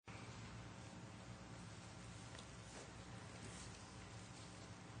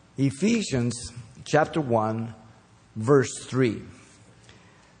Ephesians chapter 1, verse 3.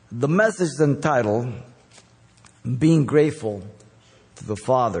 The message is entitled, Being Grateful to the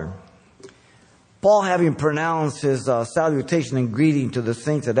Father. Paul, having pronounced his salutation and greeting to the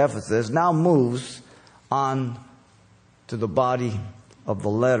saints at Ephesus, now moves on to the body of the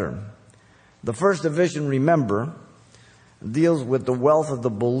letter. The first division, remember, deals with the wealth of the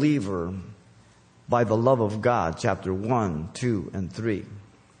believer by the love of God, chapter 1, 2, and 3.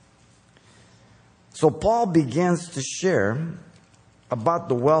 So Paul begins to share about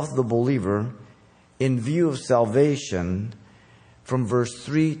the wealth of the believer in view of salvation from verse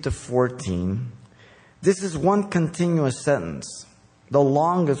 3 to 14. This is one continuous sentence, the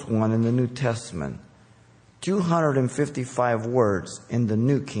longest one in the New Testament. 255 words in the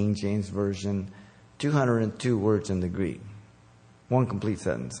New King James Version, 202 words in the Greek. One complete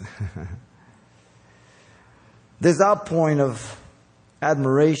sentence. This outpouring of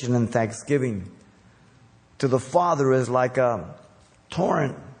admiration and thanksgiving to the Father is like a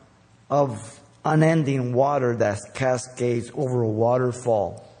torrent of unending water that cascades over a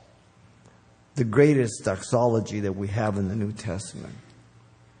waterfall. The greatest doxology that we have in the New Testament.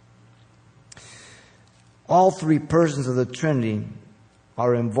 All three persons of the Trinity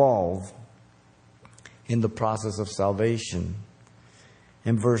are involved in the process of salvation.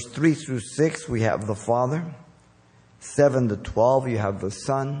 In verse 3 through 6, we have the Father. 7 to 12, you have the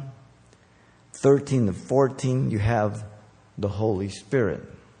Son. 13 to 14, you have the Holy Spirit.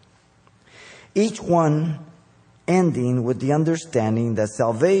 Each one ending with the understanding that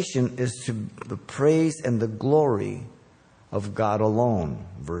salvation is to the praise and the glory of God alone.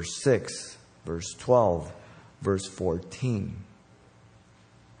 Verse 6, verse 12, verse 14.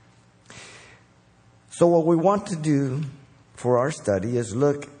 So what we want to do for our study is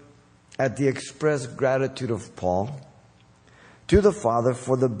look at the expressed gratitude of Paul to the Father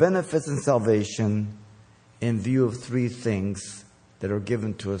for the benefits and salvation in view of three things that are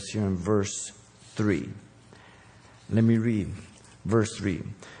given to us here in verse 3. Let me read verse 3.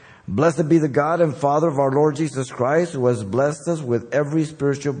 Blessed be the God and Father of our Lord Jesus Christ, who has blessed us with every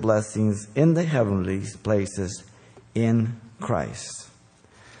spiritual blessings in the heavenly places in Christ.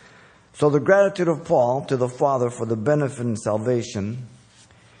 So the gratitude of Paul to the Father for the benefit and salvation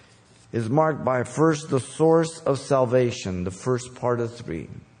is marked by first the source of salvation, the first part of 3,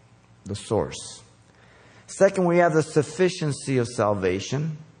 the source. Second, we have the sufficiency of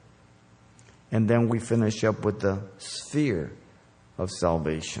salvation. And then we finish up with the sphere of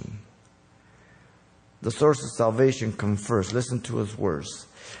salvation. The source of salvation comes first. Listen to his words.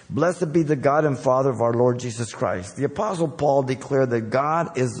 Blessed be the God and Father of our Lord Jesus Christ. The Apostle Paul declared that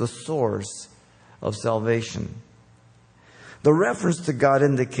God is the source of salvation. The reference to God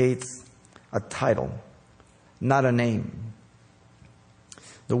indicates a title, not a name.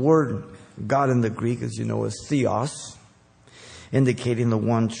 The word God in the Greek, as you know, is theos, indicating the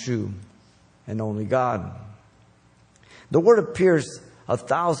one true and only God. The word appears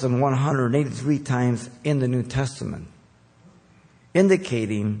 1,183 times in the New Testament,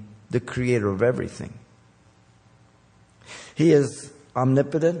 indicating the creator of everything. He is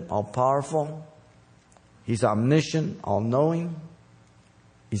omnipotent, all-powerful. He's omniscient, all-knowing.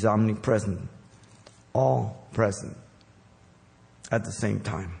 He's omnipresent, all-present at the same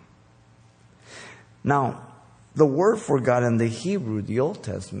time. Now, the word for God in the Hebrew, the Old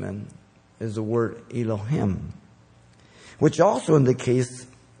Testament, is the word Elohim, which also indicates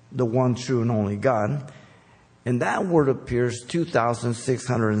the one true and only God. And that word appears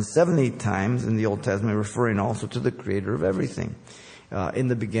 2,670 times in the Old Testament, referring also to the creator of everything. In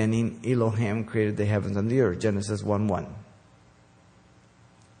the beginning, Elohim created the heavens and the earth, Genesis 1:1.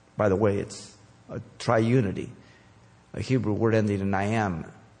 By the way, it's a triunity. A Hebrew word ending in I am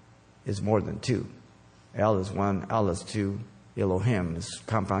is more than two. El is one, El is two. Elohim is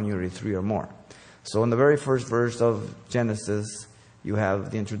compound unity, 3 or more. So in the very first verse of Genesis, you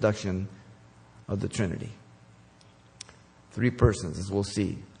have the introduction of the Trinity. 3 persons, as we'll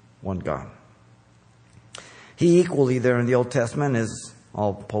see, one God. He equally there in the Old Testament is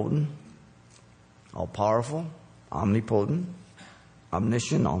all-potent, all-powerful, omnipotent,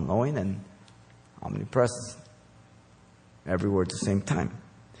 omniscient, all-knowing, and omnipresent. Every word at the same time.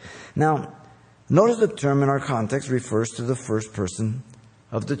 Now, notice the term in our context refers to the first person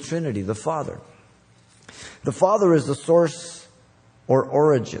of the Trinity, the Father. The Father is the source or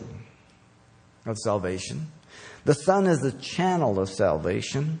origin of salvation. The Son is the channel of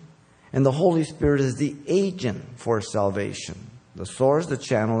salvation. And the Holy Spirit is the agent for salvation. The source, the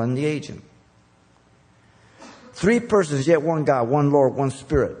channel, and the agent. 3 persons, yet one God, one Lord, one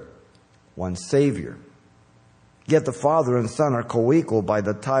Spirit, one Savior. Yet the Father and Son are co-equal by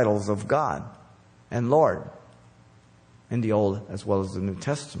the titles of God and Lord in the Old as well as the New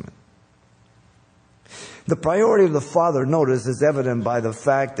Testament. The priority of the Father, notice, is evident by the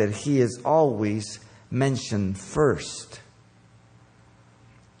fact that He is always mentioned first.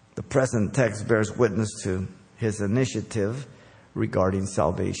 The present text bears witness to His initiative regarding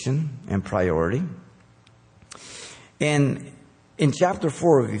salvation and priority. And in chapter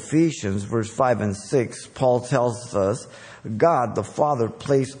 4 of Ephesians, verse 5 and 6, Paul tells us, God the Father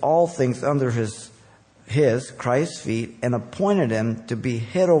placed all things under His, Christ's feet, and appointed Him to be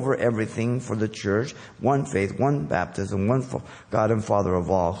head over everything for the church, one faith, one baptism, one God and Father of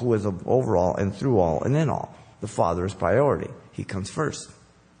all, who is over all and through all and in all. The Father is priority. He comes first.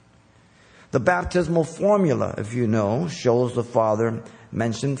 The baptismal formula, if you know, shows the Father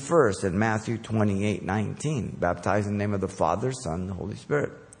mentioned first in Matthew 28:19. Baptize in the name of the Father, Son, and the Holy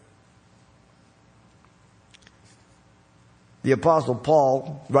Spirit. The Apostle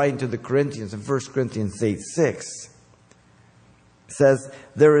Paul, writing to the Corinthians in 1 Corinthians 8:6, says,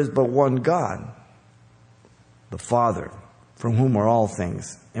 there is but one God, the Father, from whom are all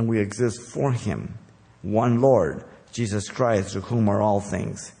things, and we exist for Him. One Lord, Jesus Christ, through whom are all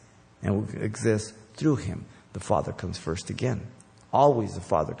things, and we exist through Him. The Father comes first again. Always the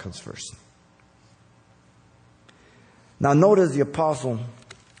Father comes first. Now notice the Apostle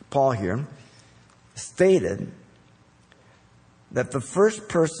Paul here stated that the first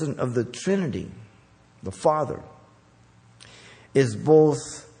person of the Trinity, the Father, is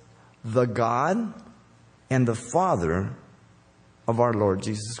both the God and the Father of our Lord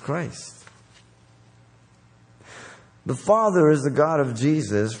Jesus Christ. The Father is the God of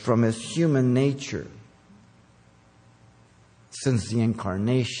Jesus from His human nature since the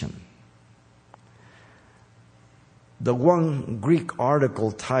incarnation. The one Greek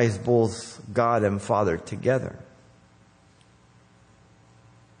article ties both God and Father together.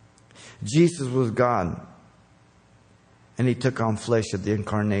 Jesus was God, and He took on flesh at the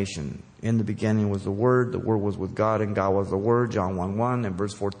incarnation. In the beginning was the Word was with God, and God was the Word, John 1:1, and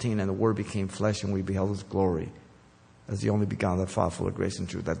verse 14, and the Word became flesh, and we beheld His glory as the only begotten of the Father, full of grace and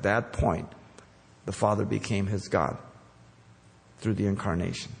truth. At that point, the Father became His God through the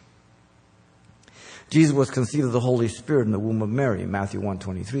incarnation. Jesus was conceived of the Holy Spirit in the womb of Mary. Matthew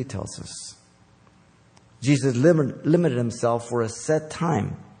 1:23 tells us. Jesus limited Himself for a set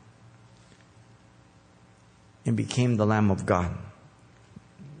time and became the Lamb of God.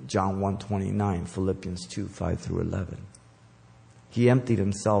 John 1:29, Philippians 2:5 through 11. He emptied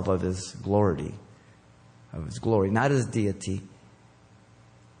Himself of His glory, not His deity,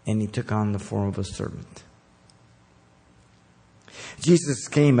 and He took on the form of a servant. Jesus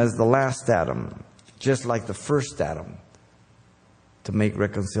came as the last Adam, just like the first Adam, to make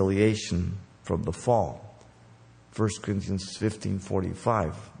reconciliation from the fall. 1 Corinthians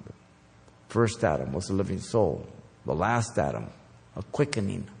 15:45. First Adam was a living soul. The last Adam, a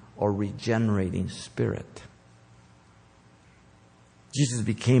quickening or regenerating spirit. Jesus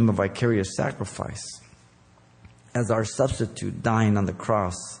became a vicarious sacrifice as our substitute, dying on the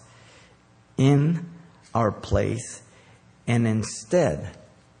cross in our place and instead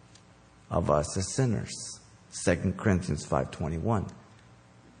of us as sinners. 2 Corinthians 5:21.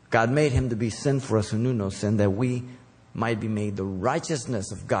 God made Him to be sin for us who knew no sin, that we might be made the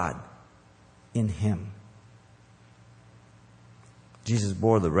righteousness of God in Him. Jesus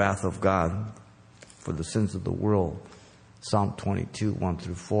bore the wrath of God for the sins of the world. Psalm 22, 1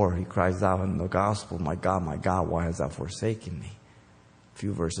 through 4. He cries out in the gospel, my God, why hast thou forsaken me? A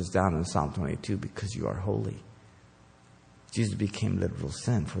few verses down in Psalm 22, because you are holy. Jesus became literal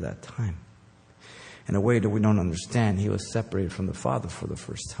sin for that time. In a way that we don't understand, He was separated from the Father for the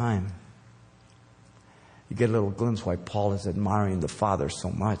first time. You get a little glimpse why Paul is admiring the Father so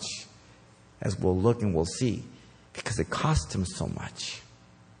much, as we'll look and we'll see, because it cost Him so much.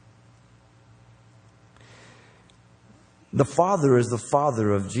 The Father is the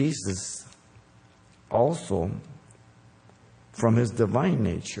Father of Jesus also from His divine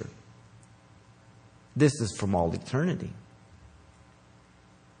nature. This is from all eternity.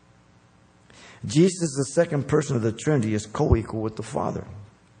 Jesus, the second person of the Trinity, is co-equal with the Father.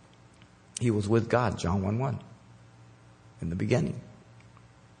 He was with God, John 1:1, in the beginning.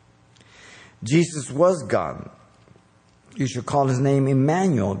 Jesus was God. You should call His name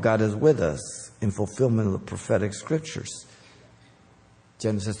Emmanuel. God is with us, in fulfillment of the prophetic scriptures.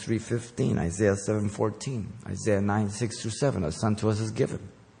 Genesis 3:15, Isaiah 7:14, Isaiah 9:6 through 7. A son to us is given.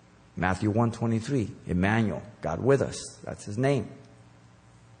 Matthew 1:23, Emmanuel, God with us. That's His name.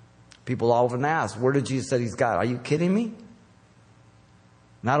 People often ask, where did Jesus say He's God? Are you kidding me?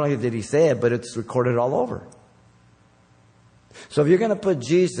 Not only did He say it, but it's recorded all over. So if you're going to put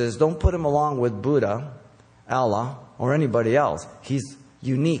Jesus, don't put him along with Buddha, Allah, or anybody else. He's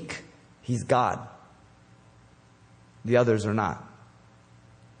unique. He's God. The others are not.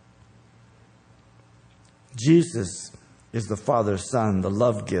 Jesus is the Father's Son, the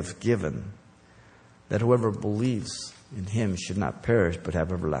love gift given, that whoever believes in him should not perish but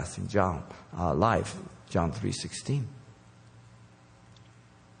have everlasting life. John 3:16.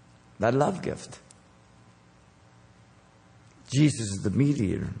 That love gift. Jesus is the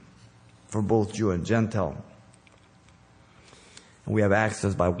mediator for both Jew and Gentile. And we have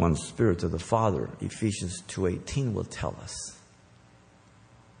access by one Spirit to the Father. Ephesians 2:18 will tell us.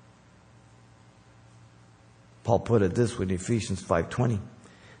 Paul put it this way in Ephesians 5:20.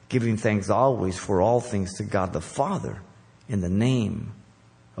 Giving thanks always for all things to God the Father in the name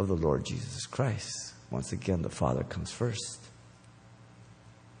of the Lord Jesus Christ. Once again, the Father comes first.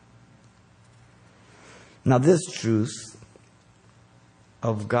 Now this truth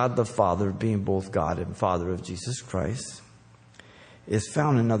of God the Father being both God and Father of Jesus Christ is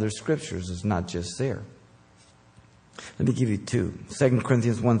found in other scriptures. It's not just there. Let me give you two. 2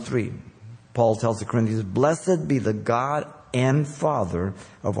 Corinthians 1:3. Paul tells the Corinthians, "Blessed be the God and Father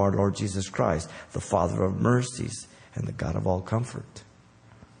of our Lord Jesus Christ, the Father of mercies and the God of all comfort."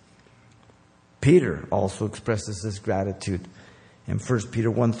 Peter also expresses this gratitude in 1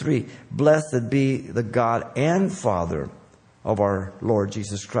 Peter 1:3. "Blessed be the God and Father of our Lord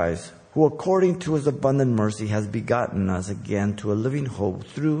Jesus Christ, who according to his abundant mercy has begotten us again to a living hope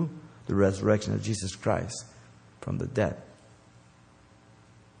through the resurrection of Jesus Christ from the dead."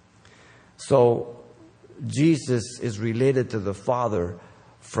 So Jesus is related to the Father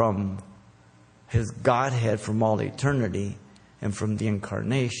from his Godhead from all eternity and from the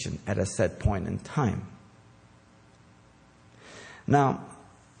incarnation at a set point in time. Now,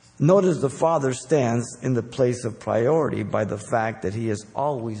 notice the Father stands in the place of priority by the fact that he is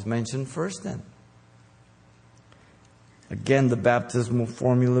always mentioned first then. Again, the baptismal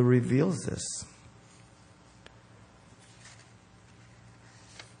formula reveals this.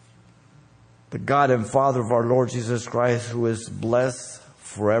 The God and Father of our Lord Jesus Christ, who is blessed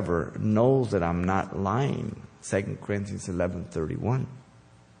forever, knows that I'm not lying. 2 Corinthians 11:31.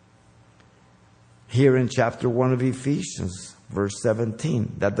 Here in chapter 1 of Ephesians, verse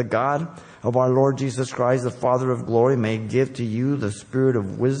 17, that the God of our Lord Jesus Christ, the Father of glory, may give to you the spirit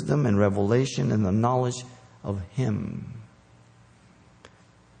of wisdom and revelation and the knowledge of him.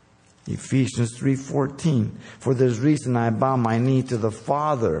 Ephesians 3:14. For this reason I bow my knee to the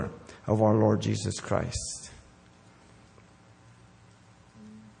Father of our Lord Jesus Christ.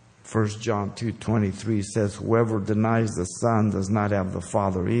 1 John 2:23 says, whoever denies the Son does not have the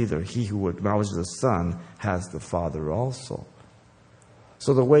Father either. He who acknowledges the Son has the Father also.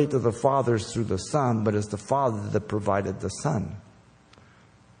 So the way to the Father is through the Son, but it's the Father that provided the Son.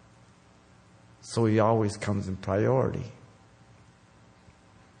 So he always comes in priority.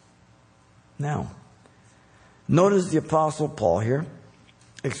 Now, notice the Apostle Paul here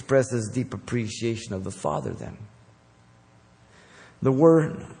expresses deep appreciation of the Father then. The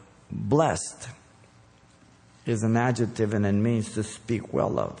word blessed is an adjective and it means to speak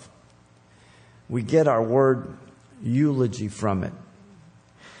well of. We get our word eulogy from it.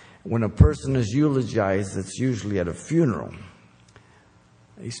 When a person is eulogized, it's usually at a funeral.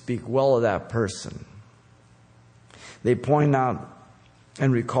 They speak well of that person. They point out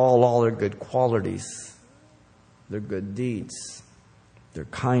and recall all their good qualities, their good deeds, their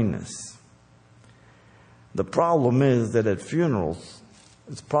kindness. The problem is that at funerals,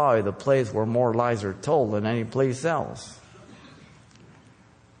 it's probably the place where more lies are told than any place else.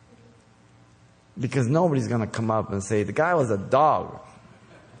 Because nobody's going to come up and say, the guy was a dog.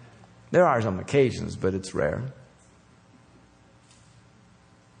 There are some occasions, but it's rare.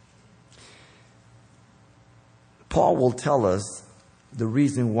 Paul will tell us the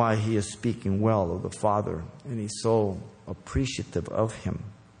reason why he is speaking well of the Father, and he's so appreciative of him.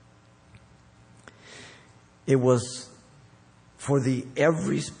 It was for the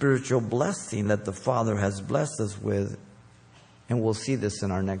every spiritual blessing that the Father has blessed us with, and we'll see this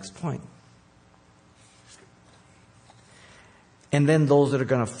in our next point. And then those that are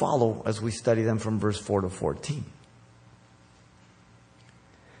going to follow as we study them from verse 4 to 14.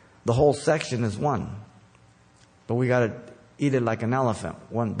 The whole section is one, but we got to eat it like an elephant,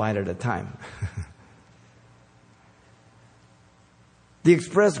 one bite at a time. The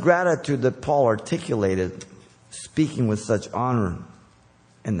expressed gratitude that Paul articulated, speaking with such honor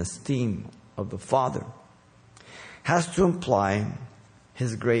and esteem of the Father, has to imply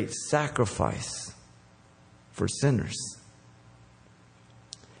his great sacrifice for sinners.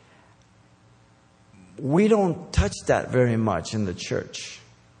 we don't touch that very much in the church.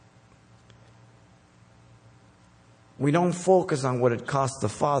 We don't focus on what it costs the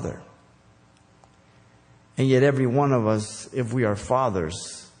Father. And yet every one of us, if we are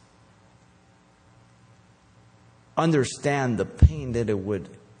fathers, understand the pain that it would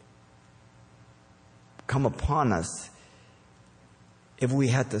come upon us if we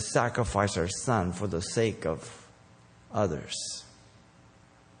had to sacrifice our son for the sake of others.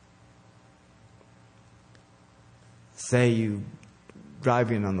 Say you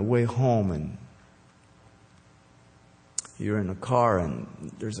driving on the way home and you're in a car and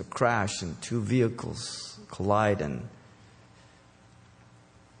there's a crash and two vehicles collide and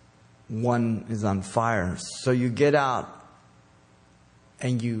one is on fire. So you get out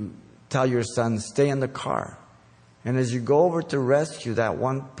and you tell your son, stay in the car. And as you go over to rescue that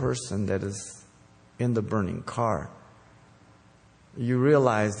one person that is in the burning car, you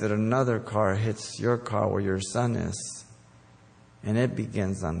realize that another car hits your car where your son is, and it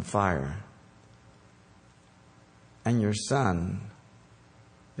begins on fire. And your son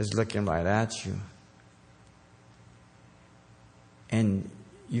is looking right at you. And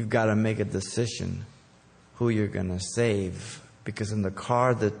you've got to make a decision who you're going to save. Because in the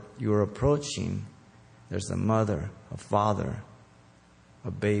car that you're approaching, there's a mother, a father,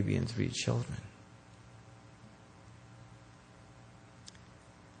 a baby, and 3 children.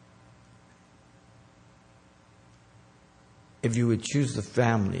 If you would choose the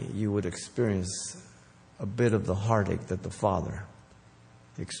family, you would experience a bit of the heartache that the father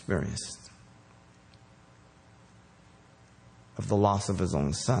experienced of the loss of his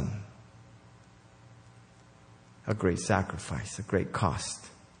own son. A great sacrifice, a great cost.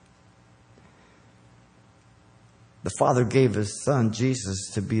 The Father gave His Son,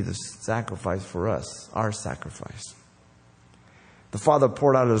 Jesus, to be the sacrifice for us, our sacrifice. The Father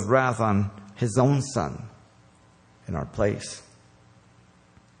poured out His wrath on His own Son in our place.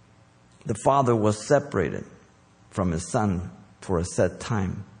 The Father was separated from His Son for a set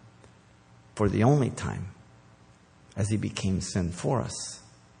time, for the only time, as He became sin for us.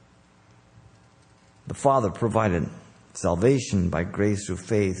 The Father provided salvation by grace through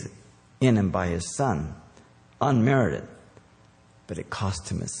faith in and by His Son, unmerited, but it cost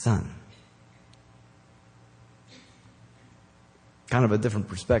Him His Son. Kind of a different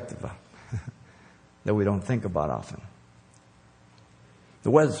perspective that we don't think about often.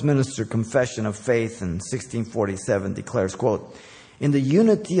 The Westminster Confession of Faith in 1647 declares, quote, "In the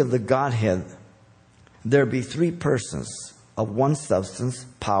unity of the Godhead, there be 3 persons of one substance,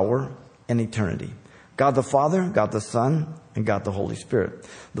 power, and eternity. God the Father, God the Son, and God the Holy Spirit.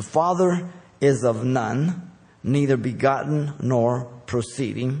 The Father is of none, neither begotten nor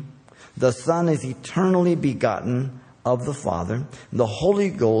proceeding. The Son is eternally begotten of the Father. The Holy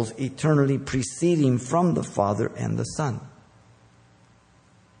Ghost eternally proceeding from the Father and the Son."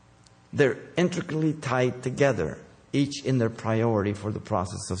 They're intricately tied together, each in their priority for the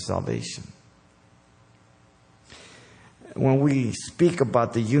process of salvation. When we speak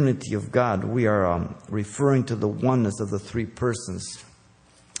about the unity of God, we are referring to the oneness of the 3 persons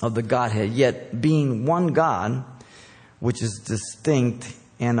of the Godhead, yet being one God, which is distinct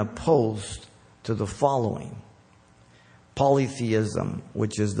and opposed to the following: polytheism,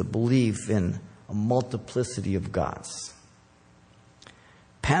 which is the belief in a multiplicity of gods;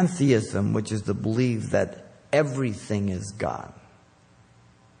 pantheism, which is the belief that everything is God;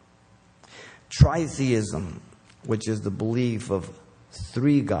 tritheism, which is the belief of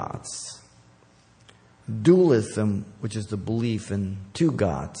 3 gods; dualism, which is the belief in 2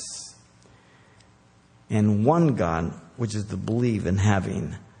 gods; and one God, which is the belief in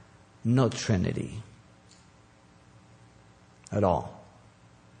having no Trinity at all.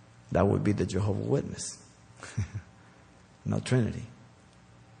 That would be the Jehovah's Witness. No Trinity.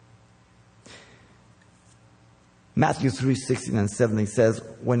 Matthew 3:16 and 17 says,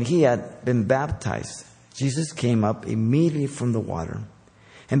 "When He had been baptized, Jesus came up immediately from the water.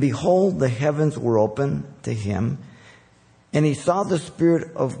 And behold, the heavens were opened to Him. And He saw the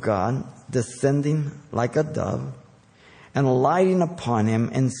Spirit of God descending like a dove and alighting upon Him.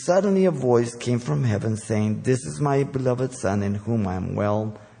 And suddenly a voice came from heaven saying, 'This is my beloved Son, in whom I am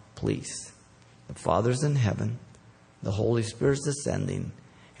well pleased.'" The Father's in heaven, the Holy Spirit's descending,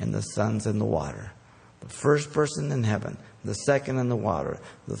 and the Son's in the water. The first person in heaven, the second in the water,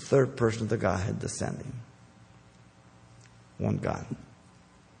 the third person of the Godhead descending. One God.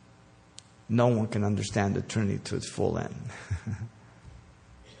 No one can understand the Trinity to its full end.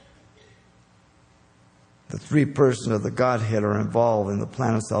 The 3 persons of the Godhead are involved in the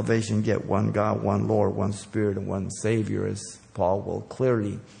plan of salvation, yet one God, one Lord, one Spirit, and one Savior, as Paul will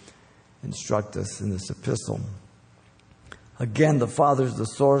clearly instruct us in this epistle. Again, the Father is the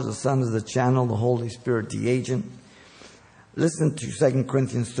source, the Son is the channel, the Holy Spirit the agent. Listen to 2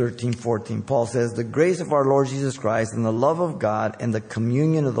 Corinthians 13:14. Paul says, "The grace of our Lord Jesus Christ and the love of God and the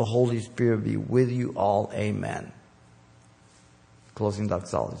communion of the Holy Spirit be with you all. Amen." Closing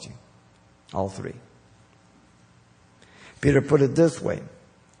doxology. All three. Peter put it this way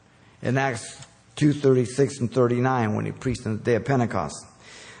in Acts 2:36 and 39 when he preached on the day of Pentecost.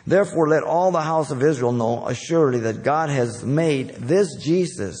 "Therefore let all the house of Israel know assuredly that God has made this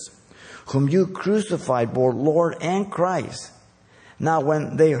Jesus, whom you crucified, both Lord and Christ." Now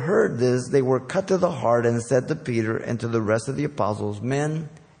when they heard this, they were cut to the heart and said to Peter and to the rest of the apostles, "Men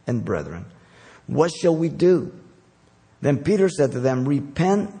and brethren, what shall we do?" Then Peter said to them,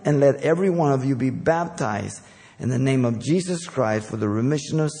 "Repent and let every one of you be baptized in the name of Jesus Christ for the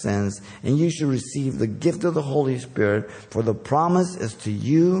remission of sins, and you shall receive the gift of the Holy Spirit, for the promise is to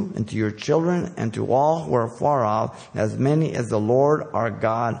you and to your children and to all who are far off, as many as the Lord our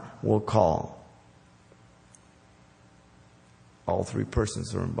God will call." All three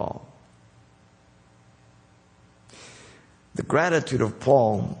persons are involved. The gratitude of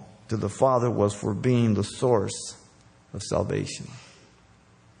Paul to the Father was for being the source of salvation.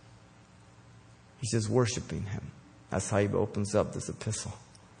 He's just worshiping Him. That's how he opens up this epistle.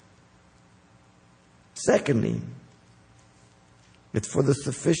 Secondly, it's for the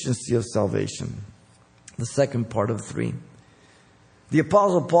sufficiency of salvation. The second part of 3. The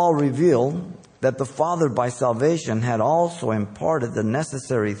Apostle Paul revealed that the Father by salvation had also imparted the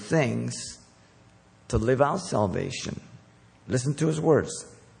necessary things to live out salvation. Listen to his words.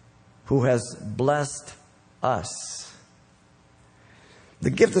 "Who has blessed us." The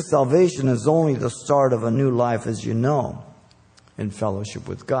gift of salvation is only the start of a new life, as you know, in fellowship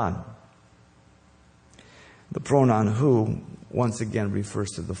with God. The pronoun "who" once again refers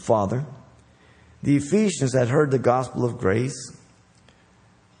to the Father. The Ephesians had heard the gospel of grace,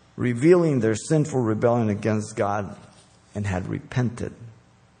 revealing their sinful rebellion against God, and had repented.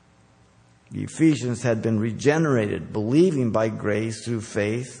 The Ephesians had been regenerated, believing by grace through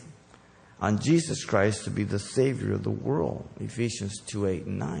faith on Jesus Christ to be the Savior of the world. Ephesians 2:8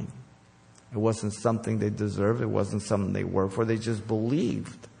 and 9. It wasn't something they deserved. It wasn't something they worked for. They just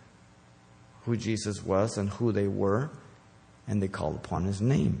believed who Jesus was and who they were, and they called upon His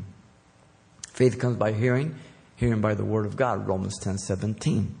name. Faith comes by hearing, hearing by the Word of God, Romans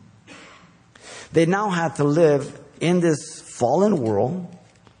 10:17. They now had to live in this fallen world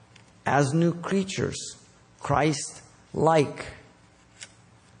as new creatures, Christ-like.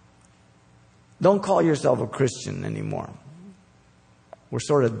 Don't call yourself a Christian anymore. We're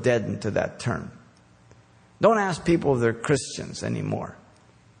sort of deadened to that term. Don't ask people if they're Christians anymore.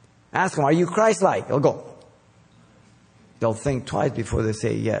 Ask them, "Are you Christ-like?" They'll go. They'll think twice before they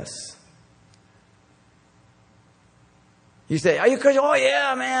say yes. You say, "Are you Christian?" "Oh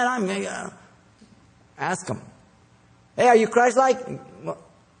yeah, man, Ask them, "Hey, are you Christ-like?"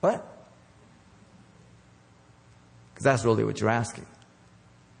 What? Because that's really what you're asking.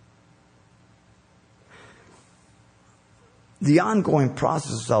 The ongoing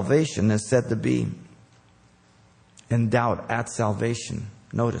process of salvation is said to be endowed at salvation.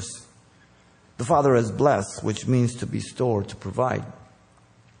 Notice, the Father has blessed, which means to bestow or to provide.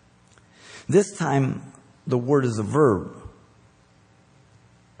 This time, the word is a verb.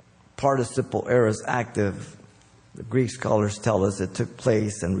 Participle aorist active. The Greek scholars tell us it took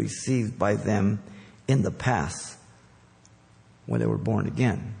place and received by them in the past when they were born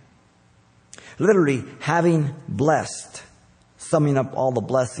again. Literally, having blessed, summing up all the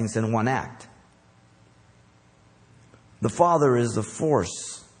blessings in one act. The Father is the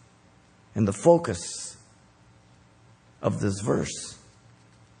force and the focus of this verse.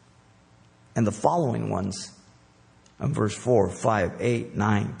 And the following ones in verse 4, 5, 8,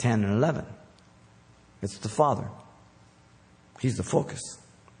 9, 10, and 11. It's the Father. He's the focus.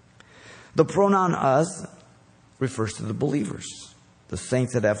 The pronoun "us" refers to the believers. The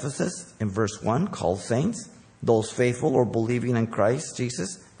saints at Ephesus, in verse 1, called saints. Those faithful or believing in Christ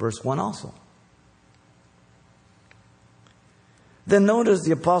Jesus, verse 1 also. Then notice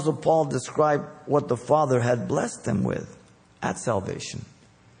the Apostle Paul described what the Father had blessed them with at salvation.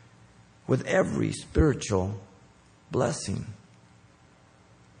 With every spiritual blessing.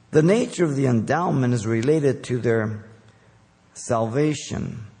 The nature of the endowment is related to their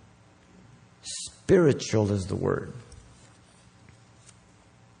salvation. Spiritual is the word.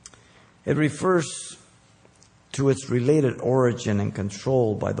 It refers to its related origin and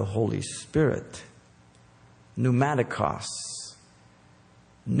control by the Holy Spirit. Pneumatikos,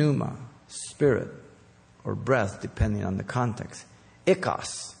 pneuma, spirit, or breath, depending on the context.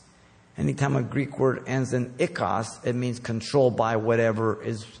 Ikos, Anytime a Greek word ends in ikos, it means controlled by whatever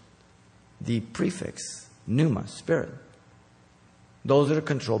is the prefix, pneuma, spirit. Those that are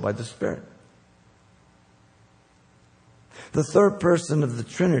controlled by the Spirit. The third person of the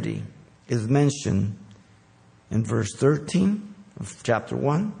Trinity is mentioned in verse 13 of chapter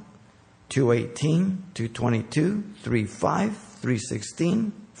 1, 2:18, 2:22, 3:5,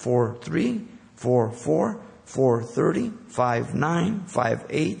 3:16, 4:3, 4:4, 4:30, 5:9,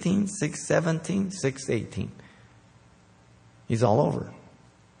 5:18, 6:17, 6:18. He's all over.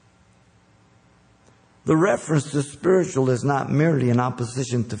 The reference to spiritual is not merely in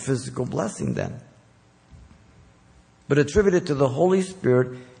opposition to physical blessing then, but attributed to the Holy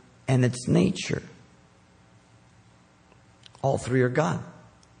Spirit and its nature. All three are God.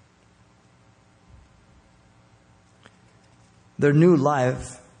 Their new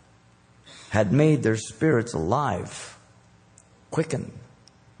life had made their spirits alive, quickened,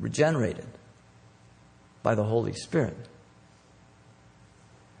 regenerated by the Holy Spirit.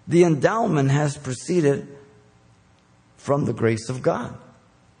 The endowment has proceeded from the grace of God.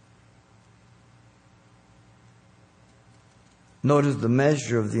 Notice the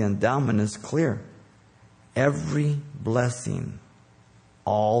measure of the endowment is clear. Every blessing,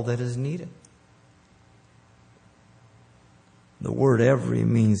 all that is needed. The word every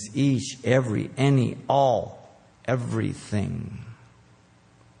means each, every, any, all, everything.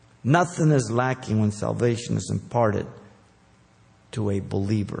 Nothing is lacking when salvation is imparted to a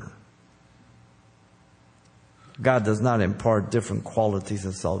believer. God does not impart different qualities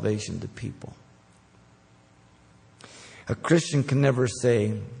of salvation to people. A Christian can never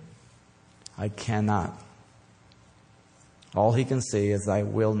say, I cannot. All he can say is, I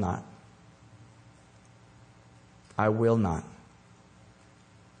will not. I will not.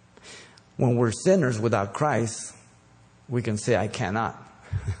 When we're sinners without Christ, we can say, I cannot.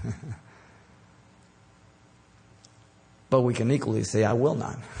 But we can equally say, I will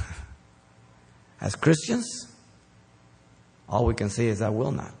not. As Christians, all we can say is, I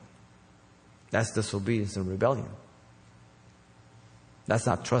will not. That's disobedience and rebellion. That's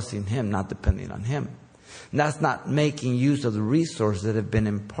not trusting Him, not depending on Him. And that's not making use of the resources that have been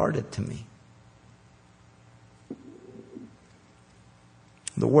imparted to me.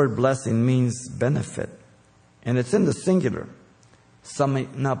 The word blessing means benefit. And it's in the singular,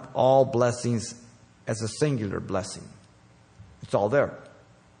 summing up all blessings as a singular blessing. It's all there.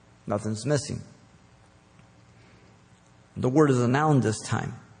 Nothing's missing. The word is a noun this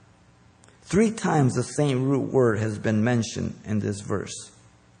time. 3 times the same root word has been mentioned in this verse.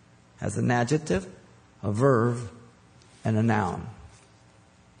 As an adjective, a verb, and a noun.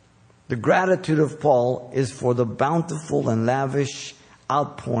 The gratitude of Paul is for the bountiful and lavish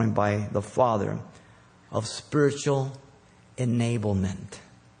outpouring by the Father of spiritual enablement.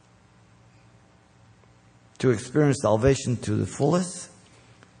 To experience salvation to the fullest,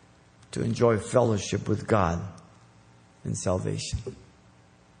 to enjoy fellowship with God in salvation.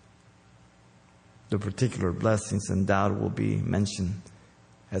 The particular blessings endowed will be mentioned,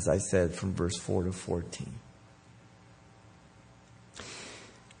 as I said, from verse 4 to 14.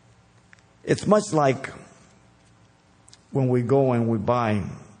 It's much like when we go and we buy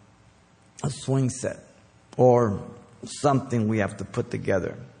a swing set or something we have to put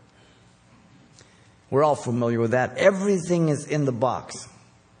together. We're all familiar with that. Everything is in the box.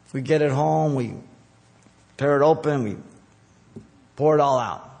 We get it home, we tear it open, we pour it all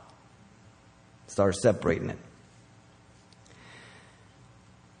out. Start separating it.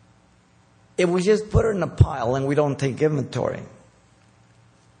 If we just put it in a pile and we don't take inventory,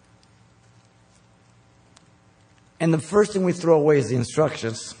 and the first thing we throw away is the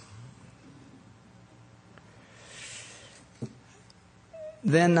instructions,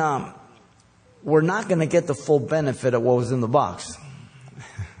 then we're not going to get the full benefit of what was in the box.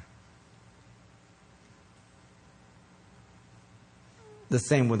 The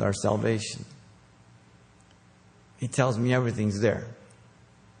same with our salvation. He tells me everything's there.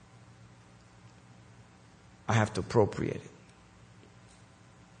 I have to appropriate it.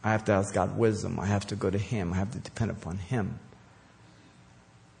 I have to ask God wisdom. I have to go to Him. I have to depend upon Him.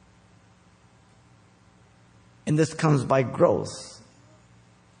 And this comes by growth.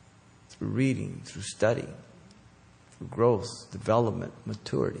 Through reading, through study, through growth, development,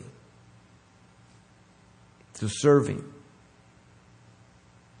 maturity. Through serving.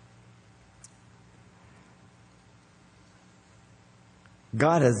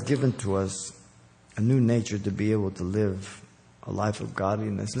 God has given to us a new nature to be able to live a life of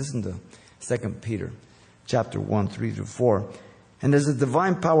godliness. Listen to 2 Peter chapter 1, 3 through 4. And as the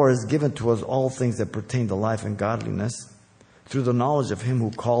divine power has given to us all things that pertain to life and godliness, through the knowledge of him who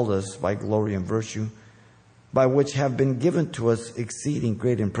called us by glory and virtue, by which have been given to us exceeding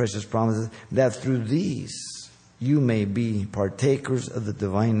great and precious promises, that through these you may be partakers of the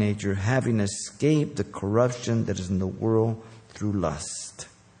divine nature, having escaped the corruption that is in the world through lust.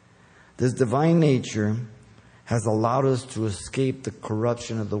 This divine nature has allowed us to escape the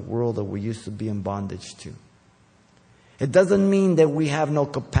corruption of the world that we used to be in bondage to. It doesn't mean that we have no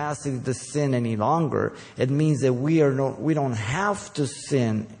capacity to sin any longer. It means that we don't have to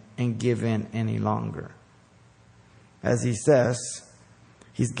sin and give in any longer. As he says,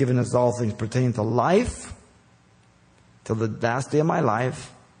 he's given us all things pertaining to life, till the last day of my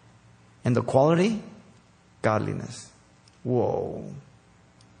life, and the quality, godliness. Whoa.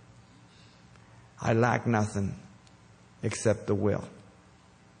 I lack nothing except the will.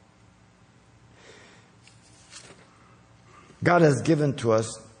 God has given to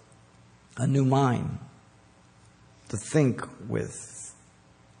us a new mind to think with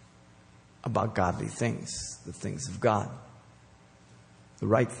about godly things, the things of God, the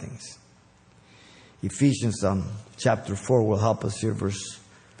right things. Ephesians chapter 4 will help us here, verse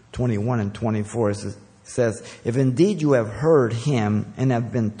 21 and 24. It says, if indeed you have heard him and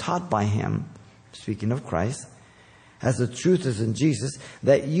have been taught by him, speaking of Christ, as the truth is in Jesus,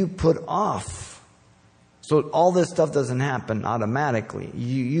 that you put off. So all this stuff doesn't happen automatically.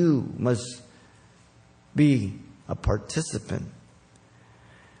 You must be a participant.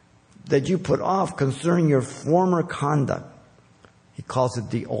 That you put off concerning your former conduct. He calls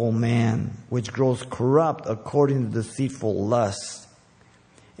it the old man, which grows corrupt according to deceitful lust.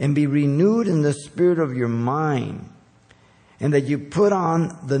 And be renewed in the spirit of your mind. And that you put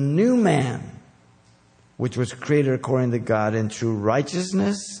on the new man, which was created according to God in true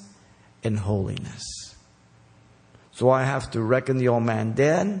righteousness and holiness. So I have to reckon the old man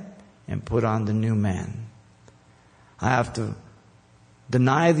dead and put on the new man. I have to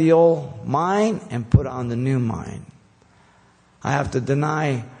deny the old mind and put on the new mind. I have to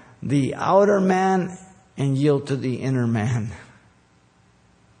deny the outer man and yield to the inner man.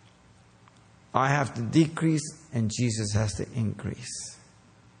 I have to decrease and Jesus has to increase.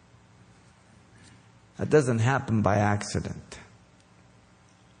 That doesn't happen by accident.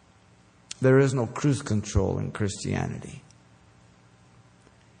 There is no cruise control in Christianity.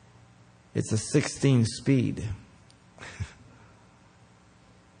 It's a 16 speed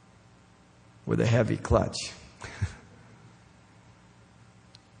with a heavy clutch.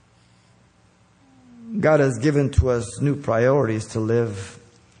 God has given to us new priorities to live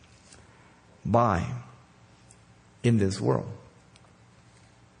by in this world.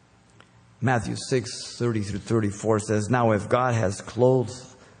 Matthew 6:30 through 34 says, now if God has clothed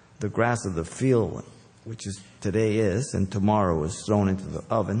the grass of the field, which is today is, and tomorrow is thrown into the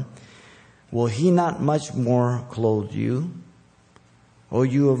oven, will he not much more clothe you, O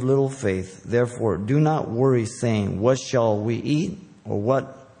you of little faith? Therefore do not worry, saying, what shall we eat, or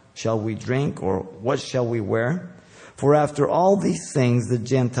what shall we drink, or what shall we wear? For after all these things the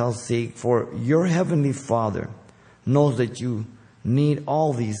Gentiles seek, for your heavenly Father knows that you need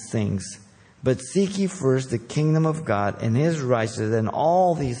all these things. But seek ye first the kingdom of God and his righteousness, and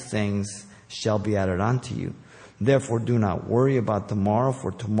all these things shall be added unto you. Therefore do not worry about tomorrow,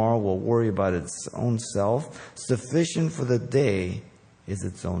 for tomorrow will worry about its own self. Sufficient for the day is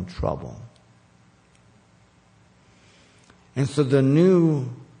its own trouble. And so the new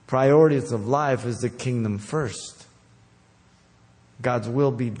priorities of life is the kingdom first. God's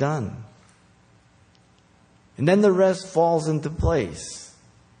will be done. And then the rest falls into place.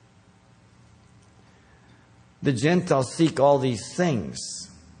 The Gentiles seek all these things.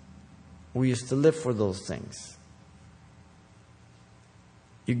 We used to live for those things.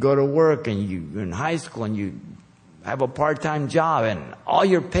 You go to work and you're in high school and you have a part-time job and all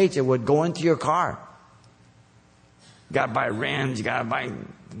your paycheck would go into your car. You got to buy rims, you got to buy,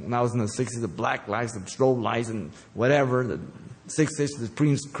 when I was in the 60s, the black lights, the strobe lights and whatever, the 6-inch, the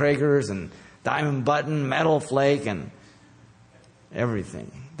Prince Kragers and diamond button, metal flake and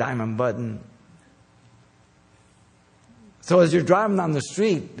everything. Diamond button. So as you're driving down the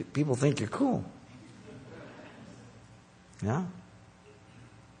street, people think you're cool. Yeah?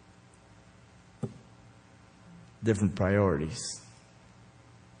 Different priorities.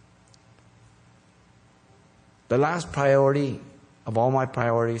 The last priority of all my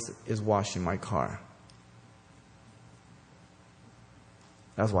priorities is washing my car.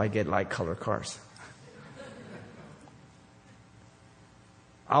 That's why I get light color cars.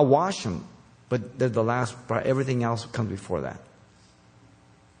 I'll wash them, but they're the last. Everything else comes before that.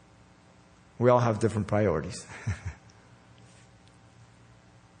 We all have different priorities.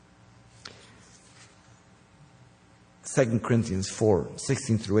 2 Corinthians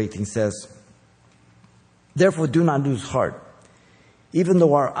 4:16-18 says, "Therefore do not lose heart. Even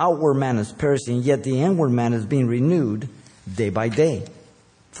though our outward man is perishing, yet the inward man is being renewed day by day.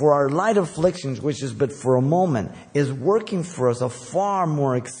 For our light afflictions, which is but for a moment, is working for us a far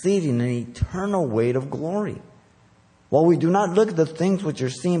more exceeding and eternal weight of glory. While we do not look at the things which are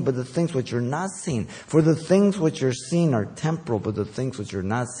seen, but the things which are not seen. For the things which are seen are temporal, but the things which are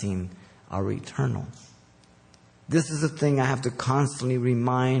not seen are eternal." This is the thing I have to constantly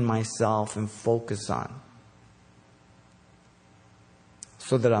remind myself and focus on,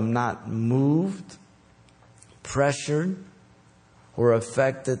 so that I'm not moved, pressured, or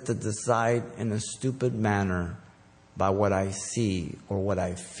affected to decide in a stupid manner by what I see or what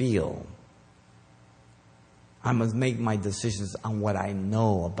I feel. I must make my decisions on what I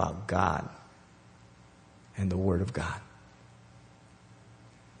know about God and the Word of God.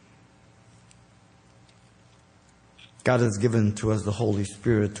 God has given to us the Holy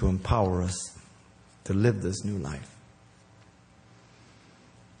Spirit to empower us to live this new life.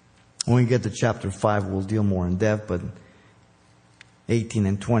 When we get to chapter 5, we'll deal more in depth, but 18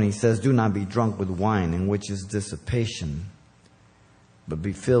 and 20 says, "Do not be drunk with wine, in which is dissipation, but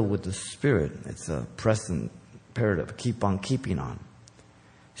be filled with the Spirit." It's a present imperative. Keep on keeping on.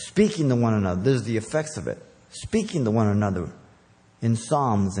 Speaking to one another. There's the effects of it. Speaking to one another in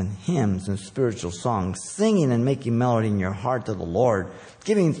psalms and hymns and spiritual songs, singing and making melody in your heart to the Lord,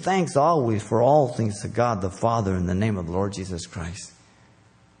 giving thanks always for all things to God the Father in the name of the Lord Jesus Christ.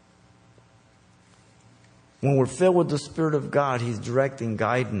 When we're filled with the Spirit of God, He's directing,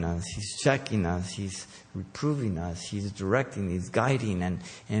 guiding us. He's checking us. He's reproving us. He's directing. He's guiding.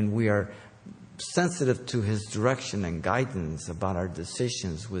 And we are sensitive to His direction and guidance about our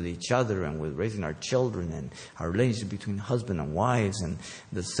decisions with each other and with raising our children and our relationship between husband and wives and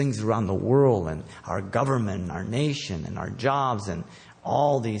the things around the world and our government and our nation and our jobs and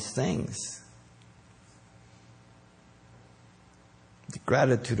all these things. The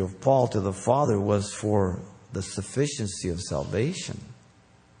gratitude of Paul to the Father was for the sufficiency of salvation.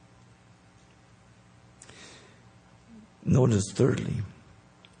 Notice thirdly,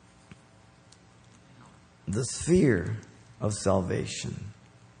 the sphere of salvation.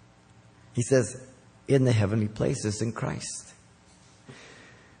 He says, in the heavenly places in Christ.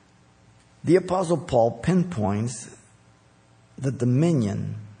 The Apostle Paul pinpoints the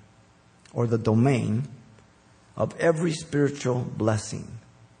dominion or the domain of every spiritual blessing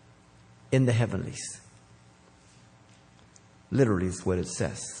in the heavenlies. Literally is what it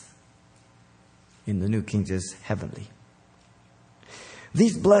says. In the New King James, heavenly.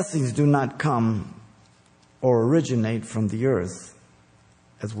 These blessings do not come or originate from the earth,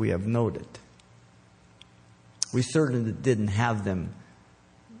 as we have noted. We certainly didn't have them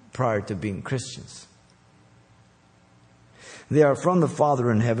prior to being Christians. They are from the Father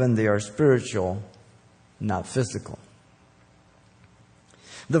in heaven. They are spiritual, not physical.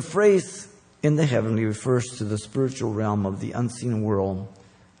 The phrase in the heavenly refers to the spiritual realm of the unseen world,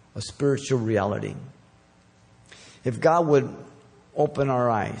 a spiritual reality. If God would open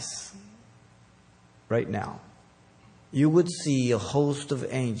our eyes right now, you would see a host of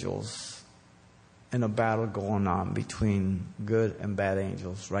angels in a battle going on between good and bad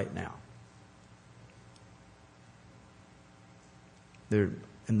angels right now. They're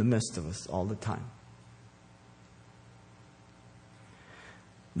in the midst of us all the time.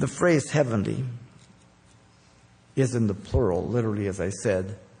 The phrase heavenly is in the plural, literally, as I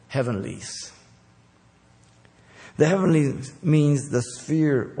said, heavenlies. The heavenly means the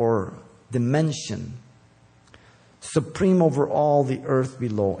sphere or dimension supreme over all the earth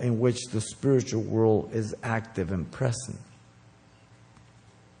below, in which the spiritual world is active and present.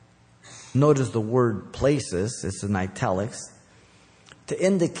 Notice the word places, it's in italics, to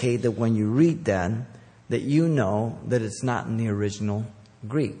indicate that when you read that you know that it's not in the original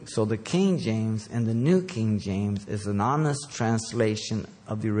Greek. So the King James and the New King James is an honest translation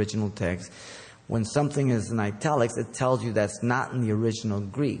of the original text. When something is in italics, it tells you that's not in the original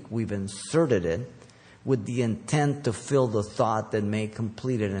Greek. We've inserted it with the intent to fill the thought that may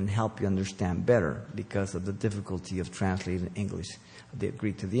complete it and help you understand better because of the difficulty of translating English, the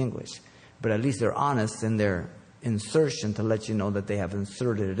Greek to the English. But at least they're honest in their insertion to let you know that they have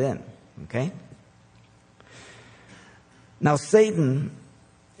inserted it in. Okay? Now, Satan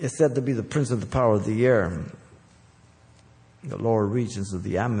is said to be the prince of the power of the air, the lower regions of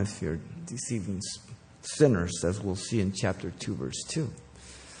the atmosphere, deceiving sinners, as we'll see in chapter 2, verse 2.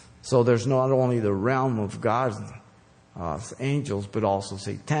 So there's not only the realm of God's angels, but also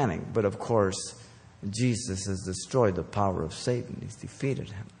satanic. But of course, Jesus has destroyed the power of Satan. He's defeated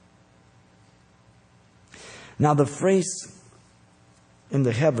him. Now the phrase in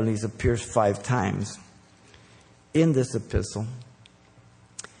the heavenlies appears 5 times in this epistle,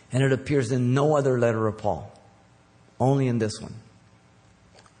 and it appears in no other letter of Paul, only in this one.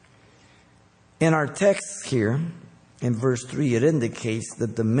 In our text here, in verse 3, it indicates the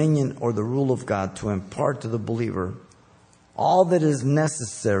dominion or the rule of God to impart to the believer all that is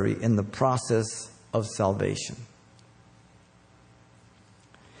necessary in the process of salvation.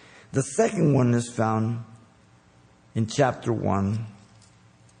 The second one is found in chapter 1,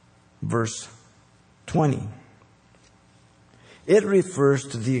 verse 20. It refers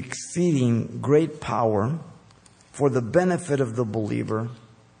to the exceeding great power for the benefit of the believer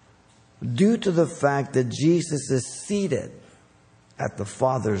due to the fact that Jesus is seated at the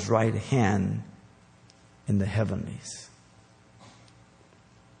Father's right hand in the heavenlies,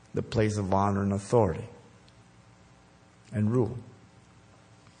 the place of honor and authority and rule.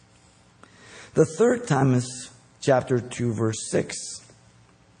 The third time is chapter 2, verse 6.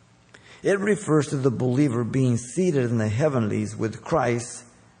 It refers to the believer being seated in the heavenlies with Christ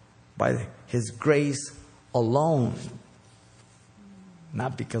by His grace alone.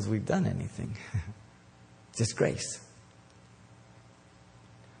 Not because we've done anything. Just grace.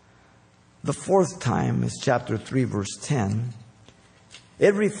 The fourth time is chapter 3, verse 10.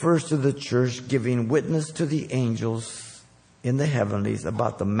 It refers to the church giving witness to the angels in the heavenlies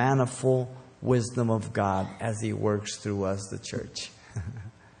about the manifold wisdom of God as He works through us, the church.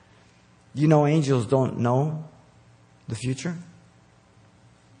 You know, angels don't know the future.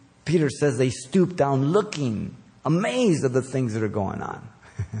 Peter says they stoop down looking, amazed at the things that are going on,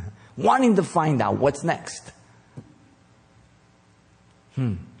 wanting to find out what's next.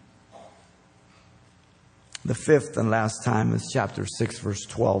 The fifth and last time is chapter 6, verse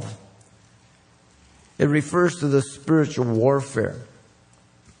 12. It refers to the spiritual warfare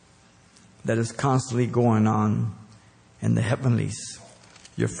that is constantly going on in the heavenlies.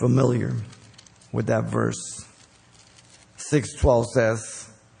 You're familiar with that verse. 6:12 says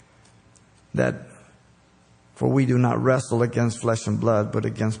that, for we do not wrestle against flesh and blood, but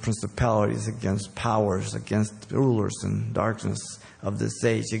against principalities, against powers, against rulers in darkness of this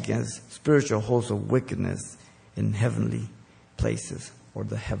age, against spiritual hosts of wickedness in heavenly places, or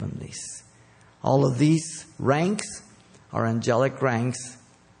the heavenlies. All of these ranks are angelic ranks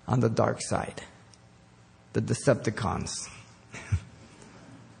on the dark side, the Decepticons.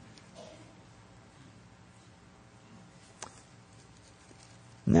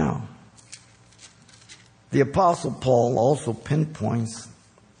 Now, the Apostle Paul also pinpoints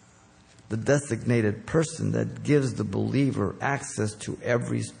the designated person that gives the believer access to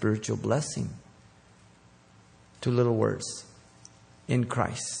every spiritual blessing. 2 little words: in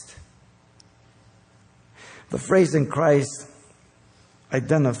Christ. The phrase "in Christ"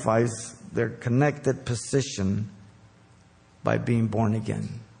 identifies their connected position by being born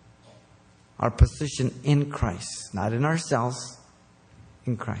again. Our position in Christ, not in ourselves,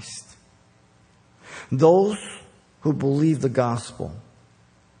 in Christ. Those who believe the gospel,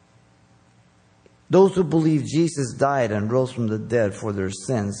 those who believe Jesus died and rose from the dead for their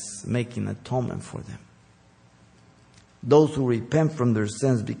sins, making atonement for them. Those who repent from their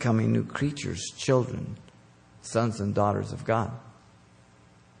sins, becoming new creatures, children, sons and daughters of God.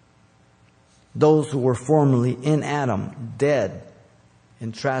 Those who were formerly in Adam, dead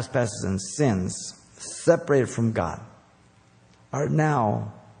in trespasses and sins, separated from God, are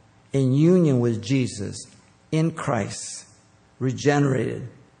now in union with Jesus, in Christ, regenerated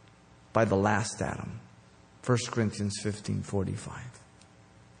by the last Adam. 1 Corinthians 15:45.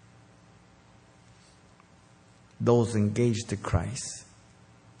 Those engaged to Christ,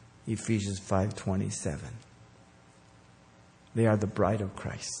 Ephesians 5:27. They are the bride of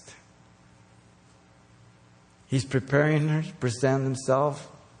Christ. He's preparing her to present Himself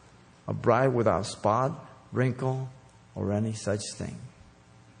a bride without spot, wrinkle, or any such thing.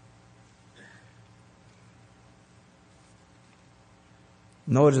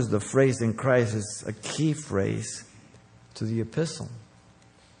 Notice the phrase "in Christ" is a key phrase to the epistle.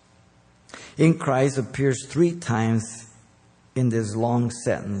 "In Christ" appears 3 times in this long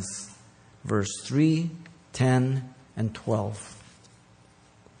sentence. Verse 3, 10, and 12.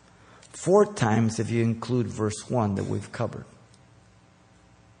 4 times if you include verse 1 that we've covered.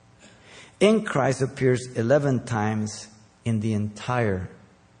 "In Christ" appears 11 times in the entire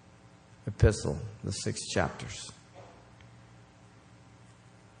epistle, the 6 chapters.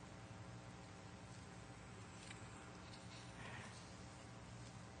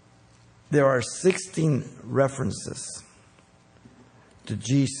 There are 16 references to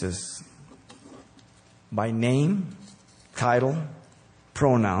Jesus by name, title,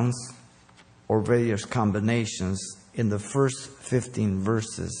 pronouns, or various combinations in the first 15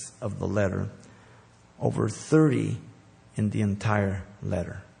 verses of the letter, over 30 in the entire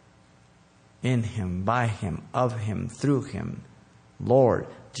letter. In Him, by Him, of Him, through Him, Lord,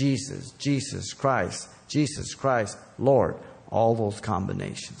 Jesus, Jesus Christ, Lord, all those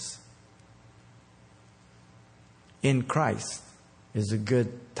combinations. In Christ is a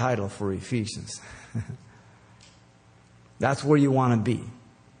good title for Ephesians. That's where you want to be.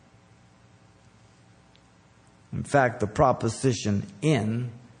 In fact, the preposition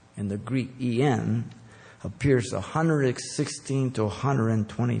in the Greek en, appears 116 to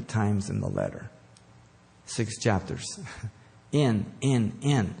 120 times in the letter. 6 chapters. In.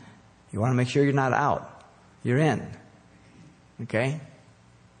 You want to make sure you're not out. You're in. Okay?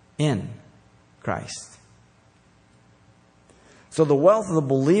 In Christ. So the wealth of the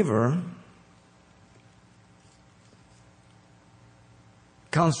believer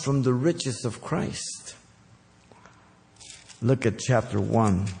comes from the riches of Christ. Look at chapter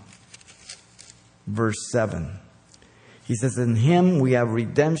 1, verse 7. He says, in Him we have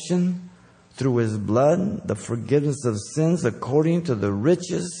redemption through His blood, the forgiveness of sins according to the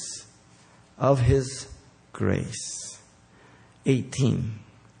riches of His grace.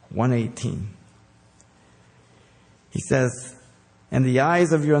 1:18. He says, and the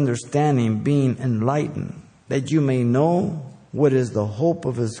eyes of your understanding being enlightened, that you may know what is the hope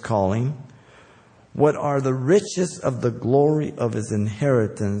of His calling, what are the riches of the glory of His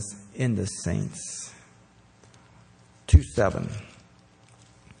inheritance in the saints. 2:7.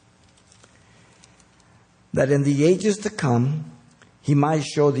 That in the ages to come He might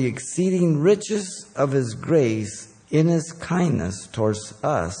show the exceeding riches of His grace in His kindness towards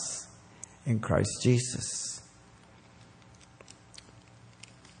us in Christ Jesus.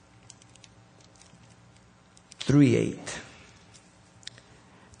 3:8.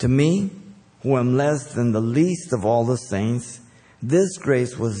 To me, who am less than the least of all the saints, this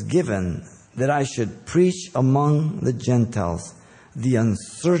grace was given that I should preach among the Gentiles the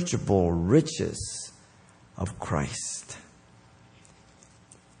unsearchable riches of Christ.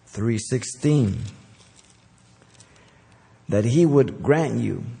 3:16. That He would grant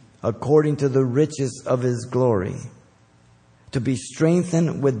you, according to the riches of His glory, to be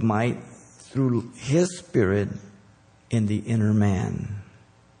strengthened with might through His Spirit in the inner man.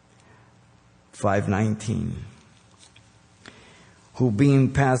 5:19. Who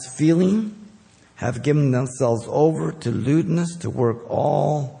being past feeling have given themselves over to lewdness, to work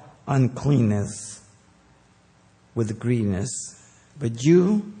all uncleanness with greediness. But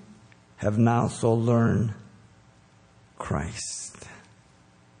you have now so learned Christ.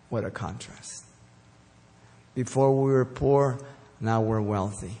 What a contrast. Before we were poor, now we're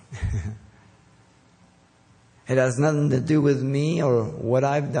wealthy. It has nothing to do with me or what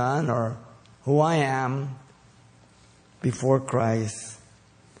I've done or who I am before Christ,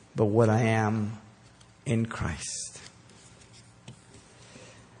 but what I am in Christ.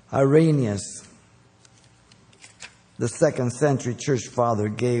 Irenaeus, the 2nd century church father,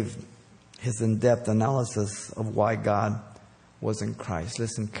 gave his in-depth analysis of why God was in Christ.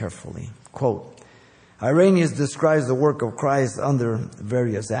 Listen carefully. Quote, Irenaeus describes the work of Christ under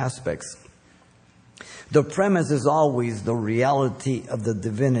various aspects. The premise is always the reality of the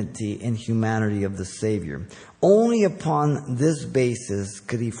divinity and humanity of the Savior. Only upon this basis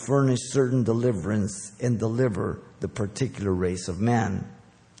could He furnish certain deliverance and deliver the particular race of man.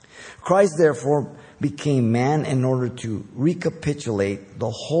 Christ, therefore, became man in order to recapitulate the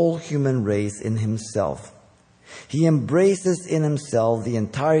whole human race in Himself. He embraces in Himself the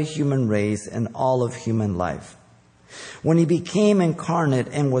entire human race and all of human life. When He became incarnate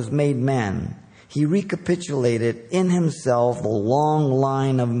and was made man, He recapitulated in Himself the long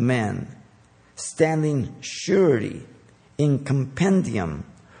line of men, standing surety in compendium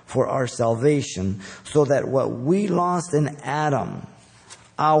for our salvation, so that what we lost in Adam,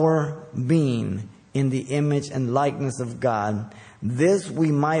 our being in the image and likeness of God, this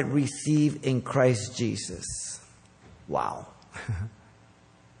we might receive in Christ Jesus. Wow.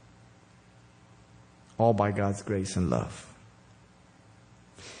 All by God's grace and love.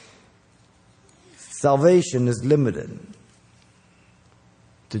 Salvation is limited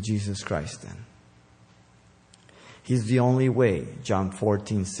to Jesus Christ then. He's the only way. John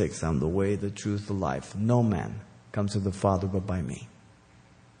 14:6. I'm the way, the truth, the life. No man comes to the Father but by me.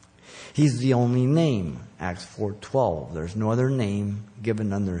 He's the only name. Acts 4:12. There's no other name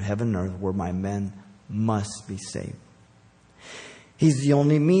given under heaven and earth whereby men must be saved. He's the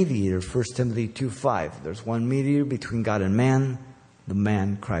only mediator. 1 Timothy 2:5. There's one mediator between God and man, the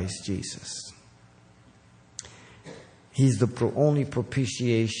man Christ Jesus. He's the only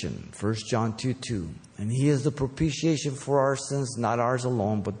propitiation. 1 John 2:2. And He is the propitiation for our sins, not ours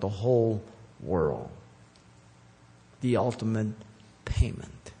alone, but the whole world. The ultimate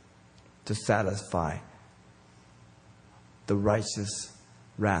payment to satisfy the righteous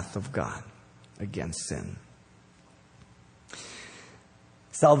wrath of God against sin.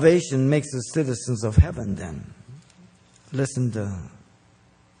 Salvation makes us citizens of heaven then. Listen to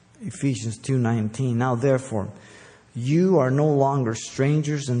Ephesians 2:19. Now therefore, you are no longer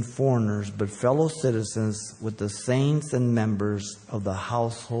strangers and foreigners, but fellow citizens with the saints and members of the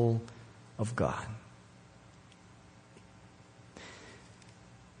household of God.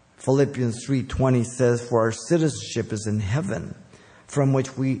 Philippians 3:20 says, for our citizenship is in heaven, from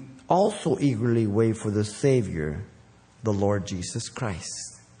which we also eagerly wait for the Savior, the Lord Jesus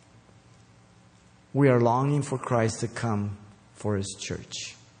Christ. We are longing for Christ to come for His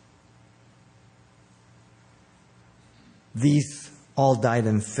church. These all died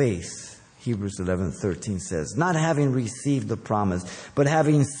in faith, Hebrews 11:13 says, not having received the promise, but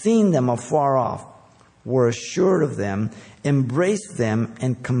having seen them afar off, were assured of them, embraced them,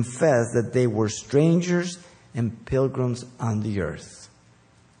 and confessed that they were strangers and pilgrims on the earth.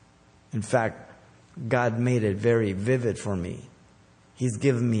 In fact, God made it very vivid for me. He's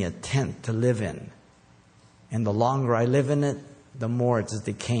given me a tent to live in. And the longer I live in it, the more it's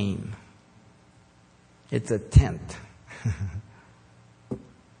decaying. It's a tent.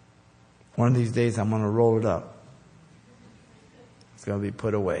 One of these days I'm going to roll it up. It's going to be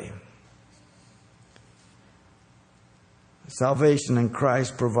put away. Salvation in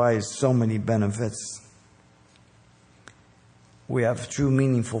Christ provides so many benefits. We have true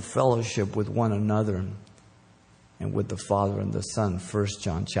meaningful fellowship with one another and with the Father and the Son. 1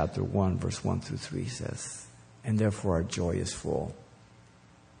 John chapter 1 verse 1 through 3 says, and therefore our joy is full.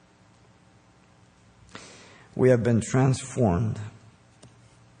 We have been transformed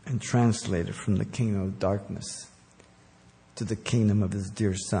and translated from the kingdom of darkness to the kingdom of His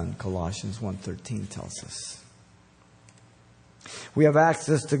dear Son, Colossians 1:13 tells us. We have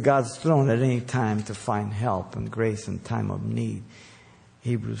access to God's throne at any time to find help and grace in time of need.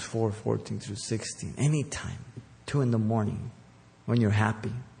 Hebrews 4:14 through 16. Anytime, 2 a.m, when you're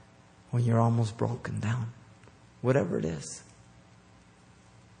happy, when you're almost broken down, whatever it is.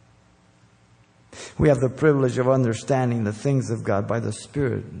 We have the privilege of understanding the things of God by the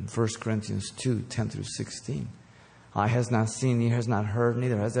Spirit in 1 Corinthians 2:10 through 16. Eye has not seen, ear has not heard,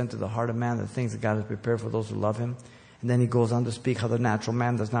 neither has entered the heart of man the things that God has prepared for those who love Him. And then he goes on to speak how the natural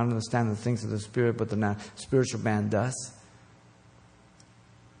man does not understand the things of the Spirit, but the spiritual man does.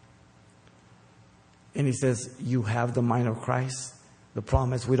 And he says, you have the mind of Christ. The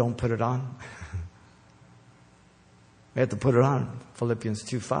problem is we don't put it on. We have to put it on. Philippians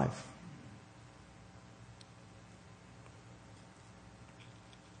 2:5.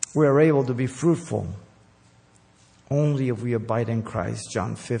 We are able to be fruitful only if we abide in Christ.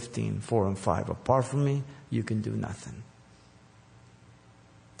 John 15:4 and 5. Apart from me, you can do nothing.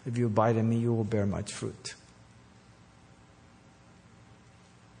 If you abide in me, you will bear much fruit.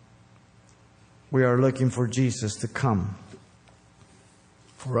 We are looking for Jesus to come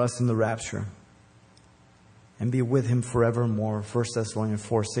for us in the rapture and be with Him forevermore. 1 Thessalonians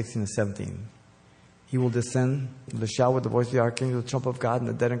 4:16 and 17. He will descend with a shout, with the voice of the archangel, the trump of God, and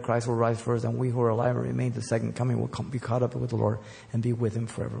the dead in Christ will rise first, and we who are alive and remain the second coming will be caught up with the Lord and be with Him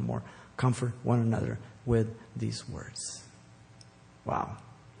forevermore. Comfort one another with these words. Wow.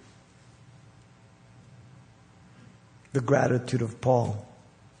 The gratitude of Paul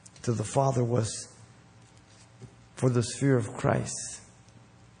to the Father was for the sphere of Christ,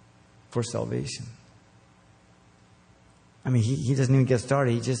 for salvation. I mean, he doesn't even get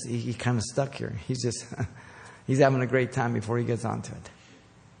started. He kind of stuck here. He's having a great time before he gets onto it.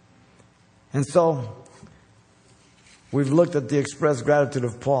 And so, we've looked at the express gratitude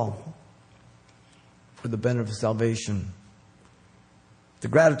of Paul for the benefit of salvation. The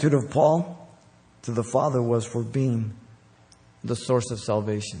gratitude of Paul to the Father was for being the source of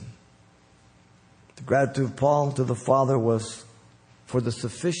salvation. The gratitude of Paul to the Father was for the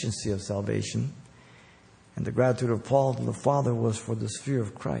sufficiency of salvation. And the gratitude of Paul to the Father was for the sphere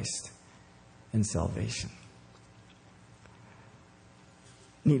of Christ in salvation.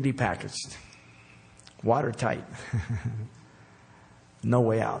 Neatly packaged. Watertight. No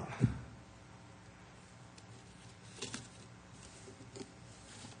way out.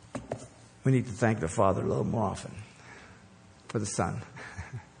 We need to thank the Father a little more often for the Son.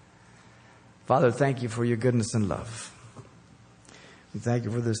 Father, thank you for your goodness and love. We thank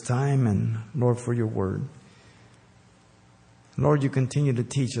you for this time and, Lord, for your word. Lord, you continue to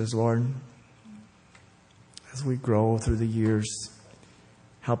teach us, Lord, as we grow through the years.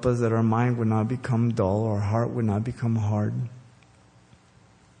 Help us that our mind would not become dull, our heart would not become hard,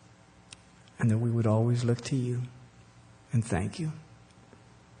 and that we would always look to you and thank you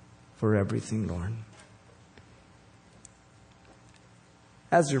for everything, Lord.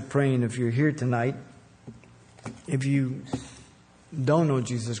 As you're praying, if you're here tonight, if you don't know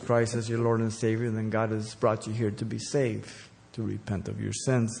Jesus Christ as your Lord and Savior, then God has brought you here to be saved, to repent of your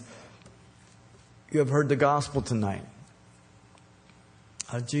sins. You have heard the gospel tonight.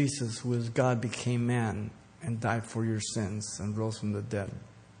 Jesus, who is God, became man and died for your sins and rose from the dead.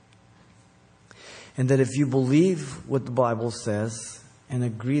 And that if you believe what the Bible says and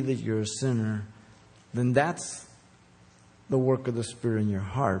agree that you're a sinner, then that's the work of the Spirit in your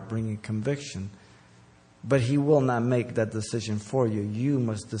heart, bringing conviction. But He will not make that decision for you. You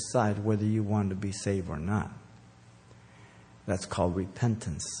must decide whether you want to be saved or not. That's called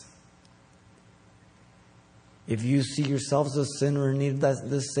repentance. If you see yourself as a sinner in need of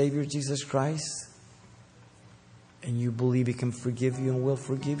this Savior, Jesus Christ, and you believe He can forgive you and will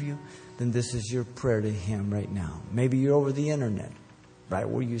forgive you, then this is your prayer to Him right now. Maybe you're over the internet. Right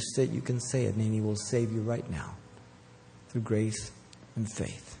where you sit, you can say it, and He will save you right now through grace and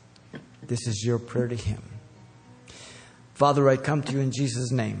faith. This is your prayer to Him. Father, I come to you in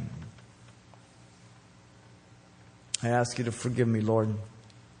Jesus' name. I ask you to forgive me, Lord,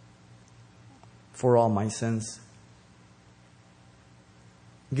 for all my sins.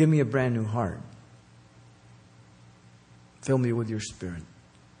 Give me a brand new heart. Fill me with your Spirit.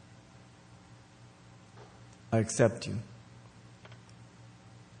 I accept you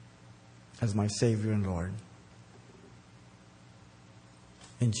as my Savior and Lord.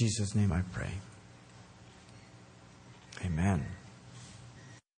 In Jesus' name I pray. Amen.